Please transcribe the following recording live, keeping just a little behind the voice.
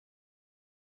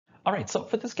All right, so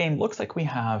for this game, looks like we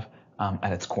have,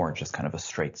 at its core, just kind of a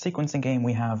straight sequencing game.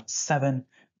 We have 7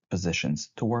 positions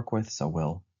to work with, so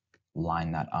we'll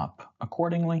line that up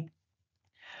accordingly.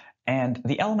 And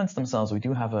the elements themselves, we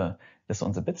do have this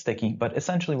one's a bit sticky, but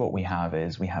essentially what we have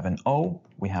is we have an O,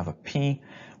 we have a P,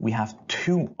 we have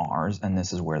 2 R's, and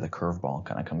this is where the curveball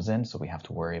kind of comes in, so we have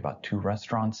to worry about 2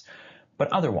 restaurants.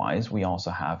 But otherwise, we also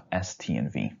have S, T,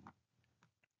 and V.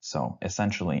 So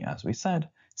essentially, as we said,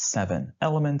 7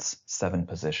 elements, 7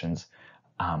 positions.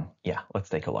 Yeah, let's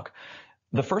take a look.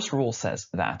 The first rule says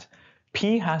that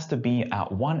P has to be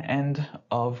at one end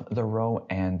of the row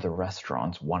and the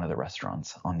restaurants, one of the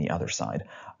restaurants on the other side.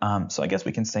 So I guess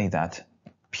we can say that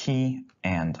P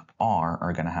and R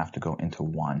are going to have to go into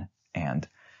 1 and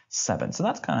 7. So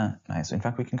that's kind of nice. In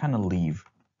fact, we can kind of leave,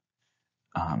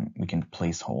 we can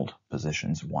placehold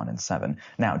positions 1 and 7.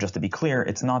 Now, just to be clear,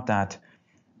 it's not that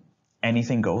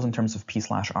anything goes in terms of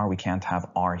P/R. We can't have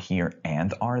R here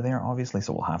and R there, obviously,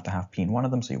 so we'll have to have P in one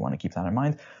of them, so you want to keep that in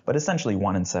mind. But essentially,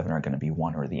 1 and 7 are going to be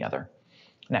one or the other.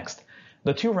 Next,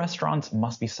 the 2 restaurants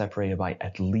must be separated by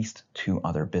at least 2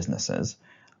 other businesses.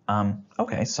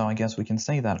 Okay, so I guess we can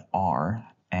say that R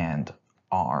and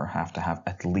R have to have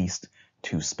at least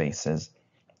 2 spaces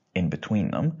in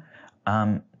between them.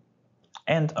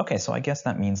 And okay, so I guess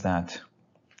that means that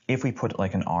if we put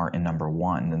like an R in number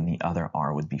 1, then the other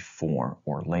R would be 4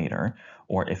 or later.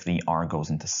 Or if the R goes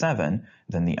into 7,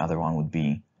 then the other one would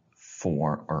be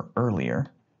 4 or earlier.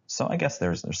 So I guess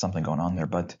there's something going on there,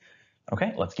 but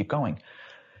okay, let's keep going.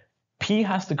 P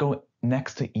has to go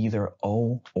next to either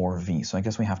O or V. So I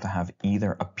guess we have to have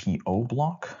either a PO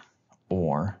block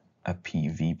or a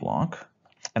PV block.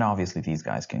 And obviously these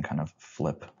guys can kind of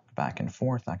flip back and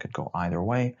forth. That could go either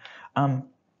way.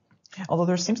 Although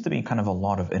there seems to be kind of a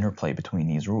lot of interplay between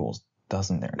these rules,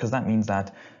 doesn't there? Because that means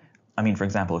that, I mean, for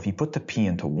example, if you put the P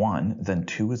into 1, then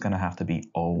 2 is going to have to be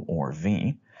O or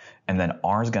V, and then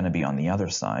R is going to be on the other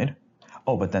side.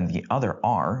 Oh, but then the other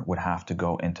R would have to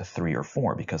go into 3 or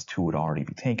 4 because 2 would already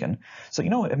be taken. So, you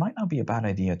know what, it might not be a bad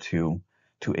idea to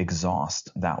exhaust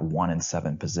that 1 and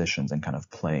 7 positions and kind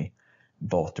of play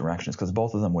both directions, because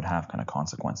both of them would have kind of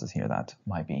consequences here that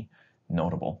might be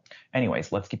notable.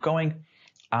 Anyways, let's keep going.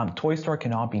 Toy store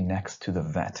cannot be next to the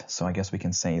vet. So I guess we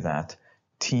can say that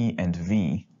T and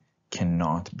V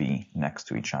cannot be next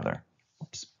to each other.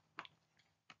 Oops.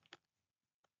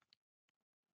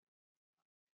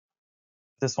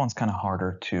 This one's kind of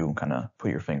harder to kind of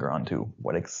put your finger onto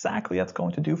what exactly that's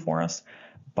going to do for us.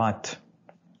 But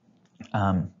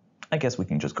I guess we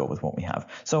can just go with what we have.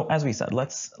 So as we said,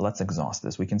 let's exhaust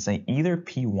this. We can say either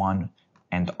P1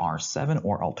 and R7,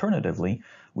 or alternatively,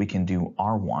 we can do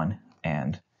R1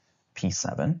 and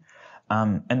P7.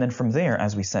 And then from there,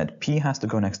 as we said, P has to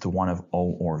go next to one of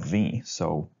O or V.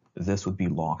 So this would be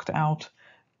locked out,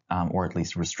 or at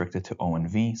least restricted to O and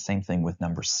V. Same thing with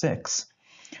number 6,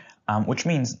 which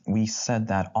means we said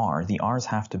that the R's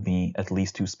have to be at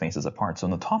least 2 spaces apart. So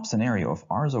in the top scenario, if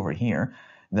R is over here,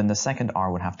 then the second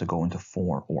R would have to go into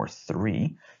 4 or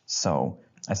 3. So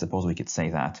I suppose we could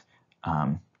say that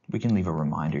we can leave a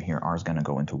reminder here. R is going to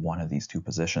go into one of these 2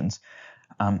 positions.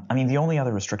 I mean, the only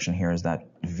other restriction here is that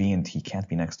V and T can't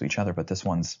be next to each other, but this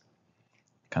one's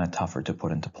kind of tougher to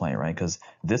put into play, right? Because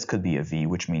this could be a V,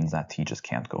 which means that T just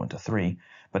can't go into 3.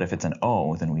 But if it's an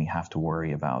O, then we have to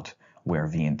worry about where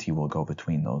V and T will go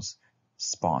between those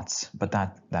spots. But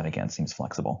that again seems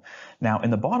flexible. Now,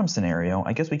 in the bottom scenario,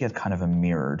 I guess we get kind of a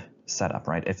mirrored setup,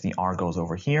 right? If the R goes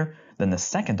over here, then the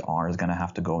second R is going to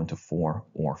have to go into 4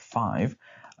 or 5.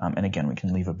 And again, we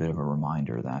can leave a bit of a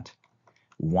reminder that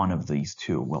one of these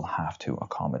 2 will have to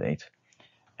accommodate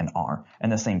an R.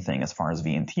 And the same thing as far as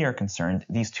V and T are concerned,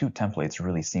 these 2 templates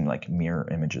really seem like mirror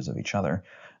images of each other.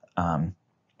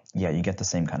 Yeah, you get the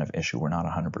same kind of issue. We're not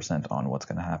 100% on what's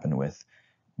going to happen with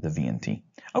the V and T.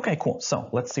 Okay, cool. So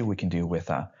let's see what we can do with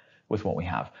what we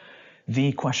have.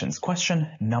 The questions. Question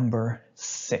number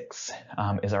 6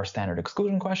 is our standard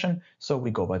exclusion question. So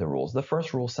we go by the rules. The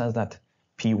first rule says that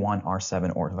P1,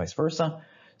 R7, or vice versa.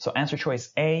 So answer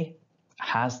choice A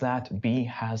has that, B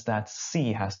has that,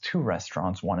 C has 2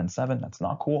 restaurants, 1 and 7. That's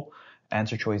not cool.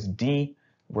 Answer choice D,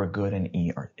 we're good, and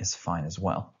E is fine as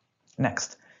well.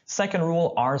 Next, second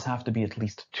rule, R's have to be at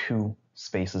least 2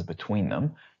 spaces between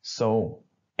them. So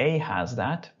A has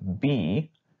that,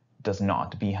 B does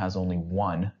not. B has only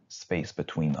 1 space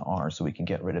between the R's, so we can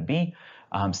get rid of B.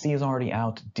 C is already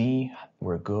out, D,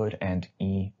 we're good, and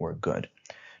E, we're good.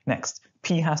 Next,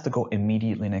 P has to go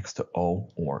immediately next to O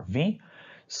or V.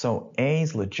 So A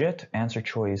is legit. Answer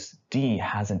choice D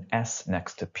has an S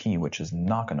next to P, which is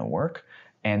not going to work.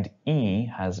 And E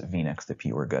has V next to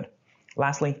P. We're good.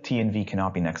 Lastly, T and V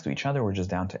cannot be next to each other. We're just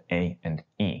down to A and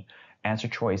E. Answer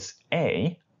choice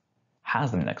A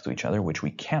has them next to each other, which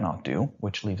we cannot do,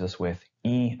 which leaves us with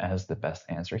E as the best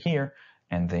answer here,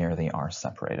 and there they are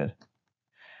separated.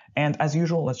 And as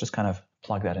usual, let's just kind of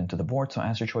plug that into the board. So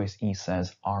answer choice E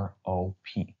says ROTR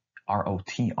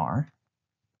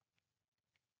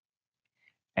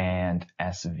and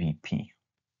SVP.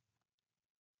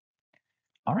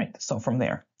 All right, so from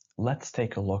there, let's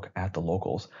take a look at the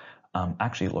locals.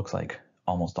 Actually, it looks like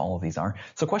almost all of these are.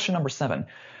 So question number 7,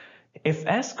 if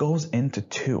S goes into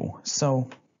 2, so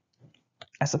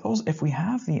I suppose if we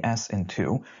have the S in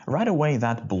 2, right away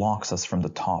that blocks us from the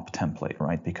top template,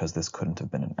 right? Because this couldn't have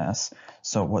been an S.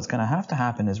 So what's going to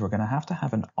happen is we're going to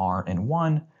have an R in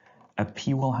 1, a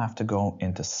P will have to go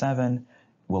into 7,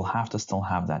 we'll have to still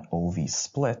have that OV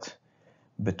split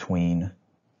between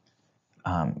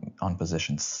on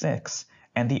position 6,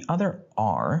 and the other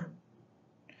R,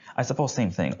 I suppose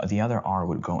same thing, the other R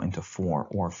would go into 4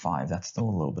 or 5. That's still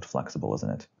a little bit flexible, isn't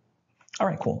it? All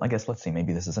right, cool. I guess let's see,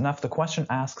 maybe this is enough. The question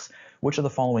asks, which of the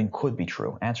following could be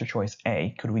true? Answer choice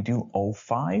A, could we do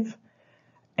O5?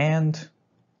 And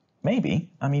maybe,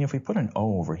 I mean, if we put an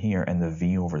O over here and the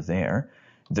V over there,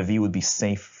 the V would be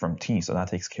safe from T, so that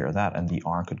takes care of that, and the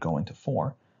R could go into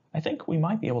 4. I think we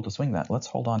might be able to swing that. Let's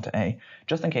hold on to A.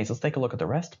 Just in case, let's take a look at the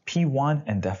rest. P1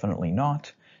 and definitely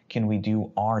not. Can we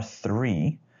do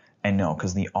R3? And no,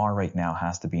 because the R right now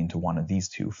has to be into one of these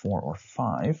two, 4 or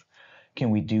 5.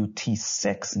 Can we do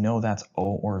T6? No, that's O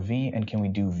or V. And can we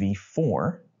do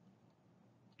V4?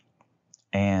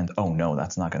 And oh no,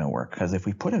 that's not going to work, because if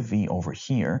we put a V over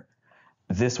here,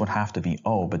 this would have to be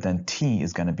O, but then T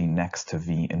is going to be next to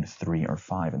V in 3 or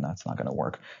 5, and that's not going to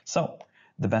work. So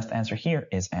the best answer here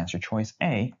is answer choice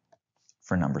A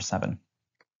for number 7.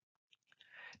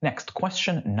 Next,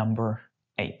 question number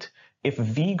 8. If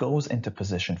V goes into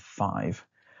position 5,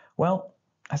 well,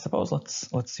 I suppose let's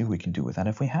see what we can do with that.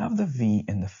 If we have the V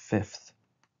in the 5th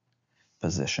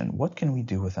position, what can we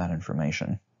do with that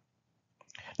information?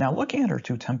 Now, looking at our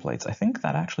two templates, I think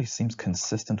that actually seems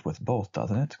consistent with both,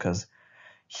 doesn't it? Because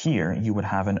here you would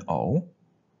have an O,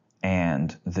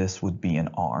 and this would be an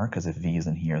R, because if V is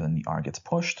in here, then the R gets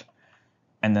pushed.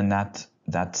 And then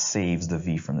that saves the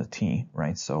V from the T,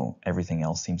 right? So everything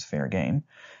else seems fair game.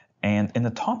 And in the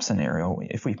top scenario,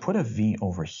 if we put a V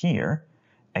over here,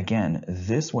 again,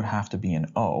 this would have to be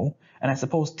an O, and I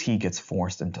suppose T gets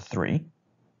forced into 3.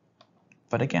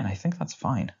 But again, I think that's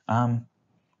fine.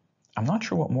 I'm not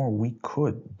sure what more we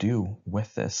could do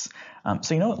with this.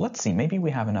 So you know what, let's see, maybe we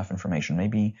have enough information.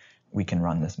 Maybe we can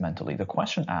run this mentally. The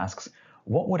question asks,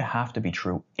 what would have to be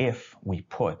true if we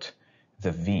put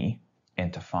the V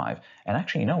into 5? And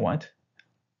actually, you know what?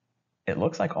 It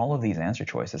looks like all of these answer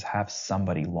choices have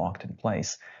somebody locked in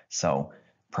place. So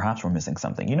perhaps we're missing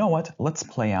something. You know what? Let's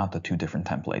play out the two different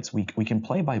templates. We can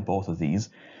play by both of these.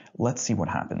 Let's see what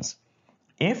happens.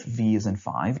 If V is in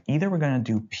 5, either we're going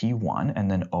to do P1 and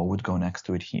then O would go next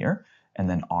to it here, and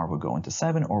then R would go into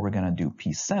 7, or we're going to do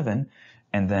P7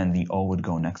 and then the O would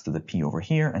go next to the P over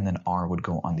here, and then R would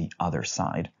go on the other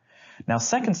side. Now,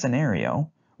 second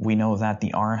scenario, we know that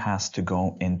the R has to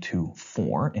go into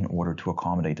 4 in order to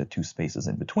accommodate the two spaces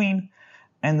in between,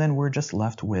 and then we're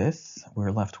left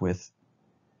with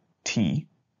T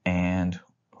and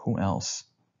who else?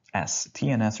 S. T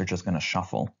and S are just going to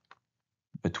shuffle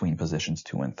between positions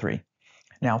 2 and 3.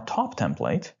 Now, top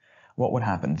template, what would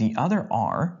happen? The other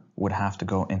R would have to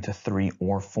go into 3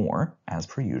 or 4 as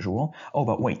per usual. Oh,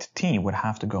 but wait, T would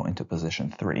have to go into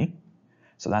position 3.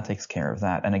 So that takes care of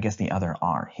that. And I guess the other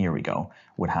R, here we go,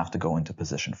 would have to go into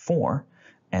position 4.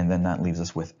 And then that leaves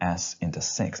us with S into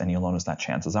 6. And you'll notice that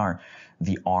chances are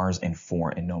the R's in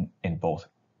 4 in both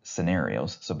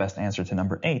scenarios. So best answer to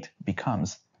number 8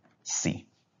 becomes C.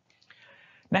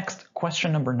 Next,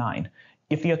 question number 9.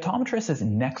 If the optometrist is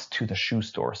next to the shoe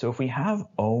store, so if we have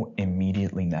O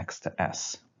immediately next to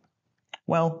S,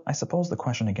 well, I suppose the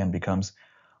question again becomes,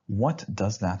 what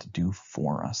does that do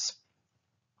for us?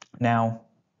 Now,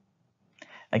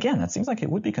 again, that seems like it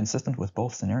would be consistent with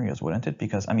both scenarios, wouldn't it?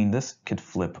 Because, I mean, this could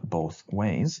flip both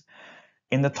ways.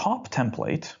 In the top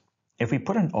template, if we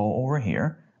put an O over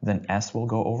here, then S will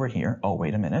go over here. Oh,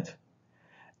 wait a minute.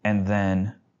 And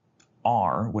then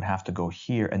R would have to go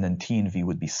here, and then T and V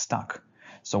would be stuck.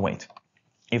 So wait,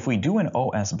 if we do an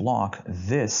OS block,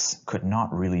 this could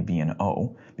not really be an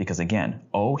O, because again,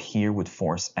 O here would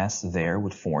force S there,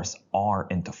 would force R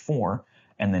into 4,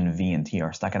 and then V and T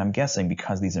are stuck. And I'm guessing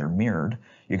because these are mirrored,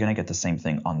 you're going to get the same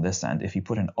thing on this end. If you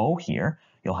put an O here,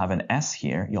 you'll have an S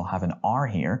here, you'll have an R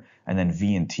here, and then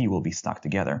V and T will be stuck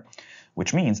together.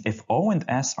 Which means if O and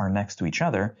S are next to each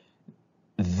other,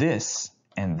 this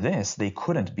and this, they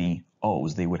couldn't be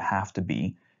O's, they would have to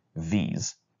be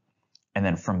V's. And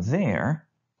then from there,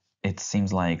 it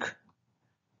seems like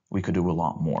we could do a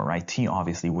lot more, right? T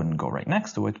obviously wouldn't go right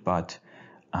next to it, but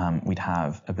we'd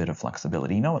have a bit of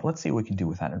flexibility. You know what? Let's see what we can do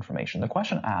with that information. The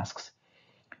question asks,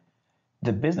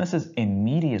 the businesses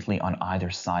immediately on either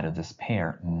side of this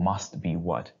pair must be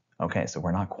what? Okay, so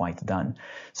we're not quite done.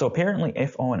 So apparently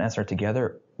if O and S are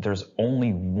together, there's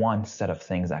only one set of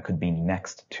things that could be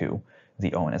next to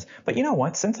the O and S. But you know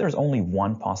what? Since there's only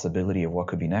one possibility of what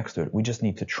could be next to it, we just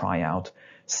need to try out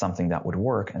something that would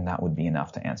work, and that would be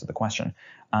enough to answer the question.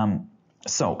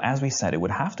 So as we said, it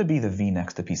would have to be the V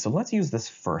next to P. So let's use this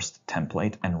first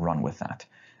template and run with that.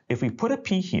 If we put a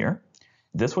P here,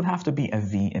 this would have to be a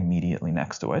V immediately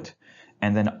next to it,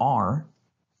 and then R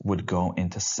would go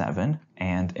into 7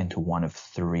 and into one of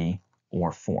 3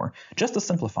 or 4. Just to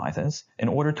simplify this, in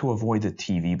order to avoid the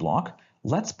TV block,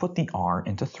 let's put the R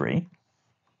into 3.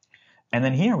 And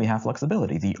then here we have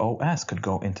flexibility. The OS could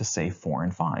go into, say, 4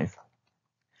 and 5.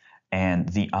 And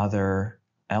the other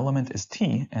element is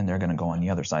T, and they're going to go on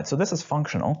the other side. So this is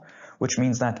functional, which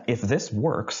means that if this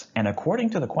works, and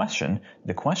according to the question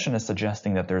is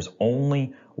suggesting that there's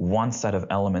only one set of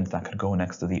elements that could go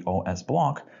next to the OS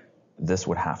block, this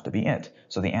would have to be it.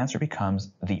 So the answer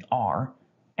becomes the R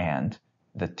and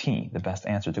the T. The best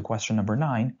answer to question number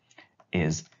 9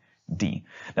 is D.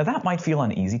 Now that might feel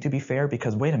uneasy, to be fair,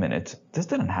 because wait a minute, this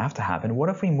didn't have to happen. What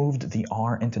if we moved the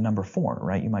R into number 4,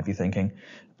 right? You might be thinking,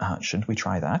 shouldn't we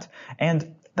try that?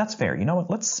 And that's fair. You know what?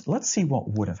 Let's see what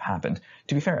would have happened.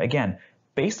 To be fair, again,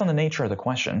 based on the nature of the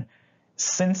question,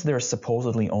 since there's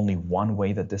supposedly only one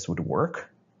way that this would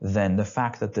work, then the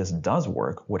fact that this does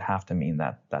work would have to mean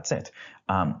that that's it.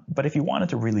 But if you wanted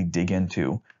to really dig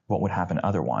into what would happen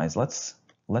otherwise, let's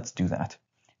do that.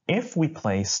 If we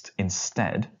placed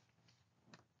instead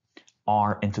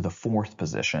R into the 4th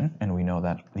position, and we know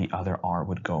that the other R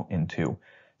would go into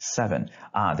 7.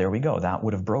 There we go. That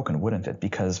would have broken, wouldn't it?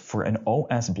 Because for an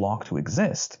OS block to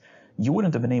exist, you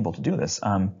wouldn't have been able to do this.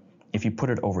 If you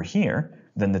put it over here,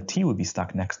 then the T would be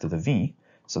stuck next to the V,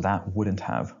 so that wouldn't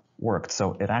have worked.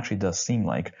 So it actually does seem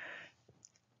like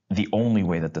the only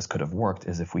way that this could have worked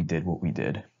is if we did what we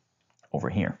did over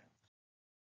here.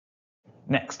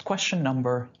 Next, question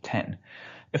number 10.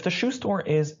 If the shoe store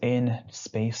is in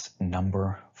space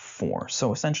number 4,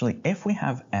 so essentially if we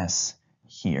have S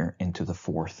here into the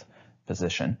 4th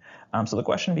position, so the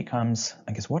question becomes,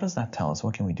 I guess, what does that tell us?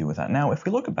 What can we do with that? Now, if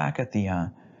we look back at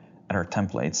the at our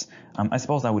templates, I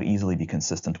suppose that would easily be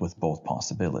consistent with both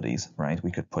possibilities, right?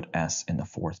 We could put S in the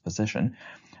 4th position,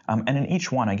 and in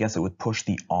each one, I guess it would push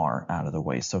the R out of the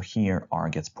way. So here R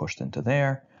gets pushed into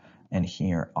there, and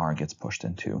here R gets pushed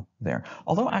into there.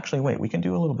 Although actually, wait, we can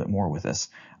do a little bit more with this.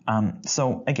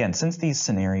 So again, since these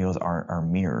scenarios are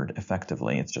mirrored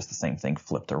effectively, it's just the same thing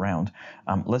flipped around.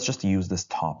 Let's just use this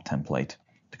top template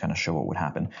to kind of show what would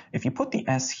happen. If you put the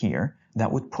S here, that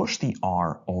would push the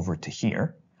R over to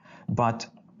here, but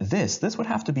this would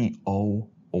have to be O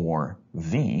or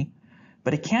V,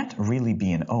 but it can't really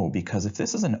be an O, because if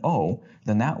this is an O,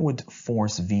 then that would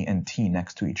force V and T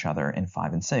next to each other in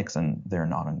 5 and 6, and they're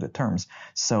not on good terms.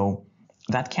 So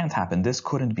that can't happen. This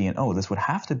couldn't be an O. This would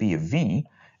have to be a V,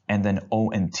 and then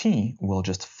O and T will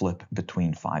just flip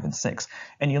between 5 and 6.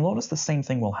 And you'll notice the same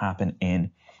thing will happen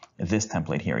in this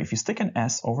template here. If you stick an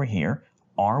S over here,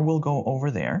 R will go over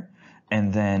there,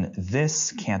 and then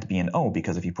this can't be an O,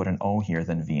 because if you put an O here,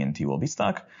 then V and T will be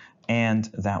stuck, and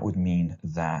that would mean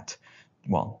that,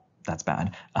 well, that's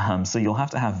bad. So you'll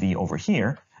have to have V over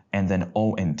here, and then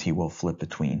O and T will flip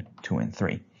between 2 and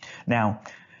 3. Now,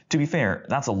 to be fair,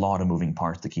 that's a lot of moving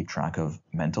parts to keep track of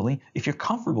mentally. If you're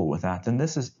comfortable with that, then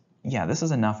this is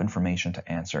enough information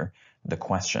to answer the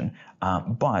question.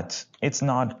 But it's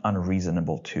not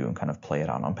unreasonable to kind of play it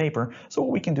out on paper. So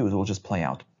what we can do is we'll just play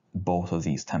out both of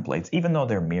these templates. Even though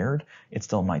they're mirrored, it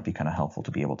still might be kind of helpful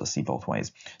to be able to see both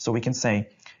ways. So we can say,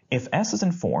 if S is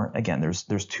in 4, again,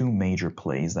 there's 2 major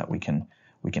plays that we can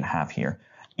have here.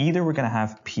 Either we're going to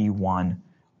have P1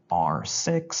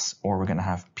 R6, or we're going to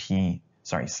have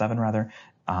P7 rather,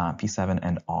 P7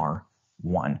 and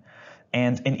R1.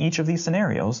 And in each of these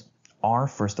scenarios, R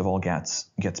first of all gets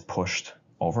pushed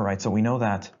over, right? So we know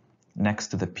that next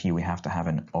to the P we have to have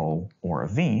an O or a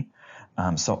V.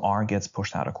 So R gets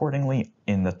pushed out accordingly.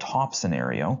 In the top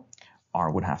scenario, R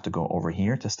would have to go over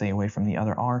here to stay away from the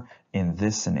other R. In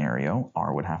this scenario,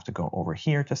 R would have to go over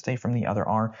here to stay from the other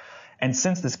R. And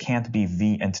since this can't be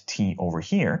V and T over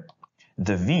here,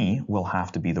 the V will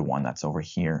have to be the one that's over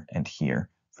here and here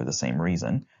for the same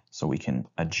reason. So we can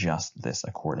adjust this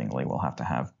accordingly. We'll have to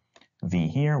have V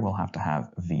here, we'll have to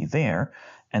have V there.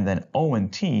 and then O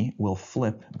and T will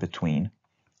flip between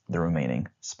the remaining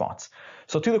spots.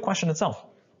 So to the question itself,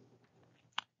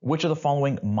 which of the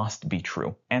following must be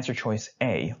true? Answer choice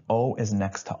A, O is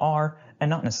next to R, and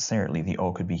not necessarily. The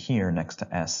O could be here next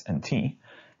to S and T.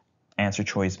 Answer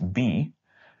choice B,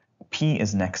 P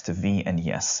is next to V, and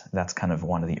yes, that's kind of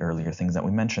one of the earlier things that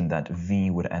we mentioned, that V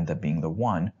would end up being the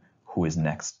one who is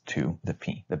next to the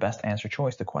P. The best answer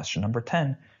choice to question number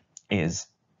 10 is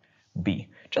B.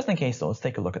 Just in case though, let's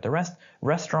take a look at the rest.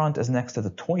 Restaurant is next to the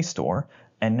toy store,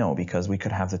 and no, because we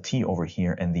could have the T over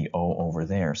here and the O over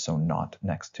there, so not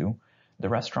next to the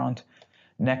restaurant.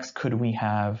 Next, could we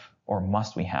have, or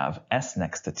must we have, S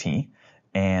next to T?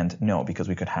 And no, because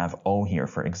we could have O here,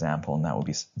 for example, and that would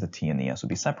be, the T and the S would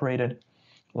be separated.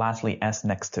 Lastly, S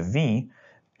next to V,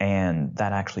 and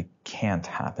that actually can't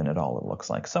happen at all, it looks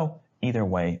like. So either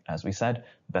way, as we said,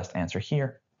 best answer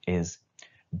here is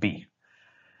B.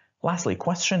 Lastly,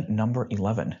 question number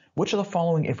 11. Which of the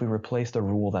following if we replace the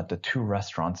rule that the two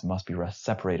restaurants must be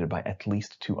separated by at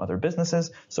least two other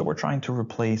businesses? So we're trying to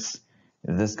replace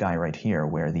this guy right here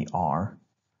where the R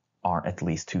are at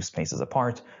least two spaces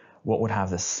apart. What would have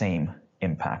the same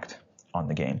impact on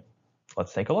the game?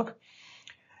 Let's take a look.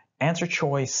 Answer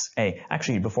choice A.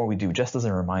 Actually, before we do, just as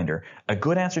a reminder, a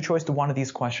good answer choice to one of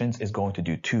these questions is going to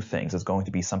do two things. It's going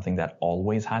to be something that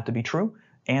always had to be true,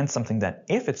 and something that,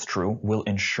 if it's true, will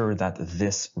ensure that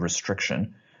this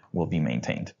restriction will be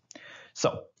maintained.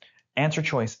 So, answer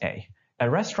choice A. A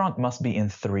restaurant must be in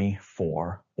 3,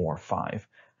 4, or 5.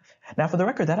 Now, for the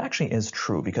record, that actually is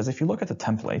true, because if you look at the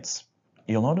templates,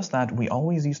 you'll notice that we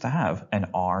always used to have an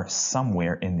R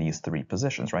somewhere in these three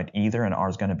positions, right? Either an R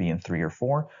is going to be in 3 or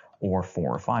 4, or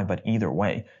 4 or 5, but either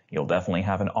way, you'll definitely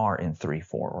have an R in 3,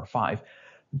 4, or 5.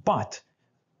 But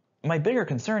my bigger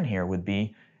concern here would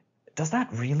be, does that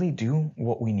really do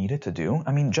what we need it to do?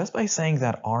 I mean, just by saying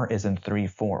that R is in 3,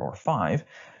 4, or 5,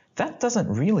 that doesn't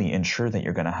really ensure that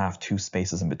you're going to have two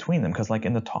spaces in between them, because like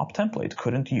in the top template,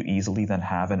 couldn't you easily then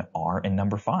have an R in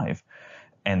number 5?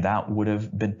 And that would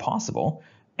have been possible,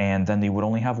 and then they would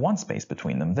only have one space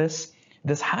between them. This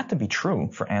had to be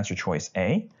true for answer choice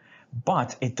A,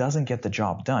 but it doesn't get the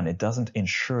job done. It doesn't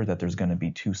ensure that there's going to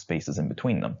be two spaces in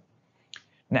between them.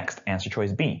 Next, answer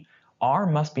choice B. R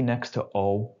must be next to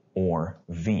O or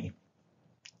V.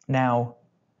 Now,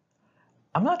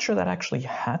 I'm not sure that actually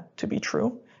had to be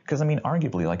true, because I mean,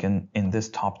 arguably, like in this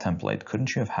top template,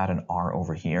 couldn't you have had an R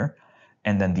over here,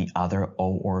 and then the other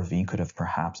O or V could have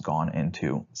perhaps gone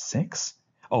into 6?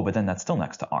 Oh, but then that's still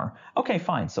next to R. Okay,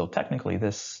 fine. So technically,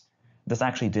 this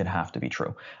actually did have to be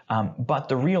true. But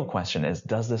the real question is,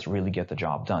 does this really get the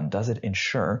job done? Does it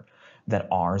ensure that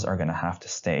R's are going to have to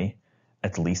stay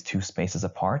at least two spaces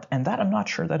apart? And that I'm not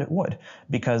sure that it would,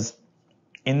 because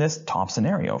in this top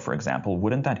scenario, for example,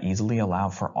 wouldn't that easily allow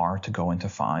for R to go into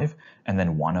 5, and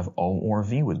then one of O or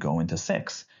V would go into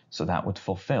 6? So that would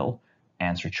fulfill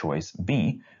answer choice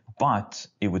B, but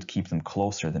it would keep them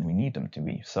closer than we need them to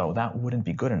be. So that wouldn't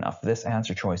be good enough. This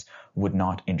answer choice would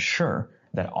not ensure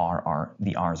that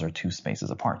the R's are two spaces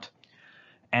apart.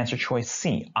 Answer choice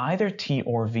C, either T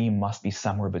or V must be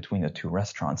somewhere between the two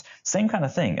restaurants. Same kind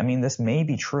of thing. I mean, this may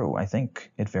be true. I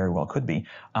think it very well could be.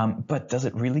 But does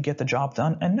it really get the job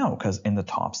done? And no, because in the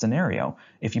top scenario,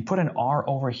 if you put an R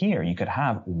over here, you could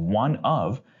have one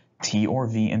of T or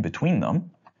V in between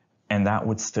them, and that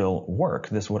would still work.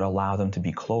 This would allow them to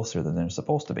be closer than they're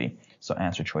supposed to be. So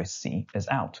answer choice C is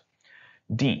out.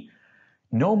 D,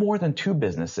 no more than two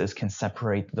businesses can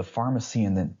separate the pharmacy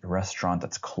and the restaurant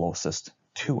that's closest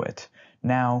to it.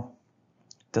 Now,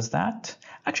 does that,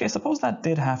 actually I suppose that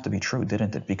did have to be true,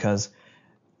 didn't it? Because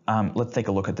let's take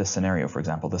a look at this scenario, for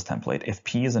example, this template. If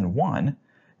P is in 1,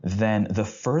 then the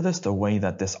furthest away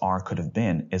that this R could have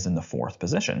been is in the 4th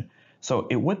position. So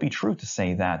it would be true to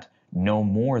say that no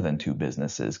more than two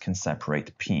businesses can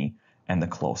separate P and the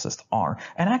closest R.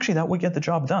 And actually that would get the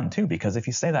job done too, because if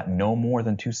you say that no more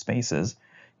than two spaces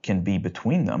can be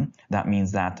between them, that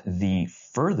means that the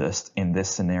furthest in this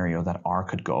scenario that R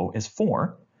could go is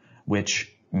 4,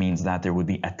 which means that there would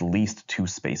be at least two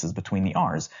spaces between the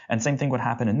R's. And same thing would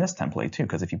happen in this template too,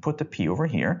 because if you put the P over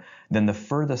here, then the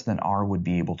furthest that R would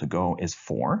be able to go is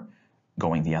 4,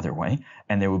 going the other way,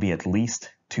 and there would be at least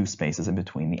two spaces in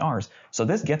between the R's. So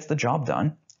this gets the job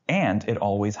done, and it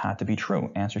always had to be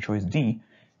true. Answer choice D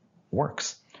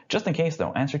works. Just in case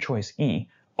though, answer choice E,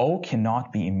 O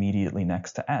cannot be immediately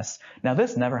next to S. Now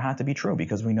this never had to be true,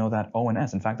 because we know that O and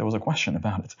S, in fact there was a question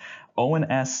about it, O and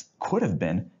S could have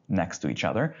been next to each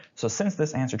other. So since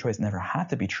this answer choice never had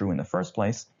to be true in the first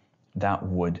place, that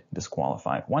would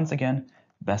disqualify. Once again,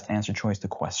 best answer choice to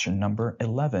question number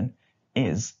 11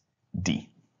 is D.